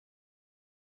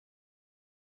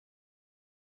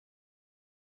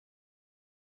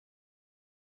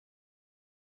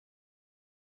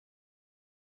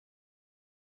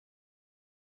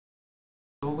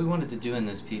we wanted to do in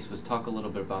this piece was talk a little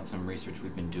bit about some research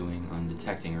we've been doing on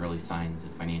detecting early signs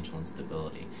of financial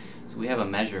instability. So we have a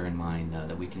measure in mind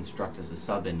that we construct as a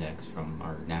sub-index from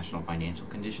our National Financial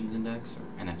Conditions Index,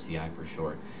 or NFCI for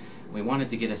short. We wanted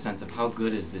to get a sense of how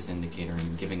good is this indicator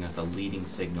in giving us a leading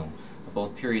signal of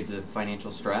both periods of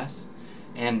financial stress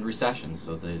and recessions,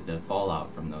 so the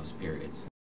fallout from those periods.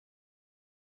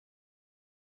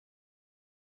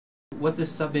 What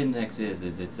this sub-index is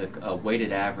it's a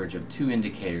weighted average of two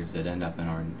indicators that end up in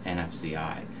our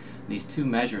NFCI. These two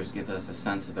measures give us a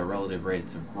sense of the relative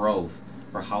rates of growth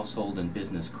for household and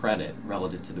business credit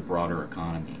relative to the broader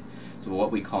economy, so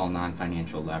what we call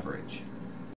non-financial leverage.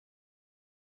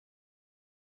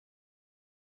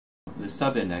 The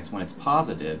sub-index, when it's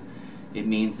positive, it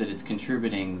means that it's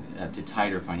contributing to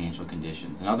tighter financial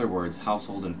conditions. In other words,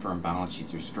 household and firm balance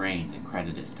sheets are strained and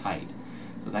credit is tight.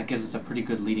 So that gives us a pretty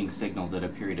good leading signal that a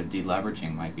period of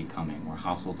deleveraging might be coming, where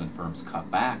households and firms cut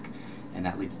back, and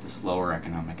that leads to slower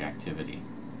economic activity.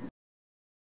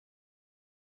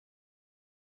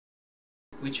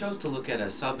 We chose to look at a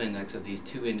sub-index of these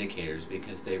two indicators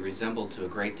because they resemble to a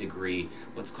great degree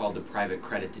what's called the private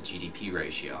credit to GDP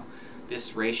ratio.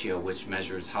 This ratio, which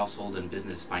measures household and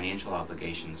business financial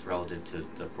obligations relative to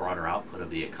the broader output of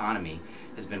the economy,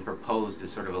 has been proposed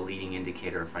as sort of a leading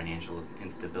indicator of financial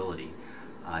instability.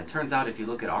 It turns out if you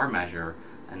look at our measure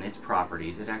and its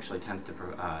properties, it actually tends to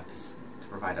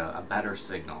provide a better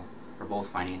signal for both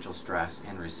financial stress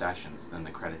and recessions than the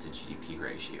credit to GDP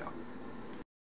ratio.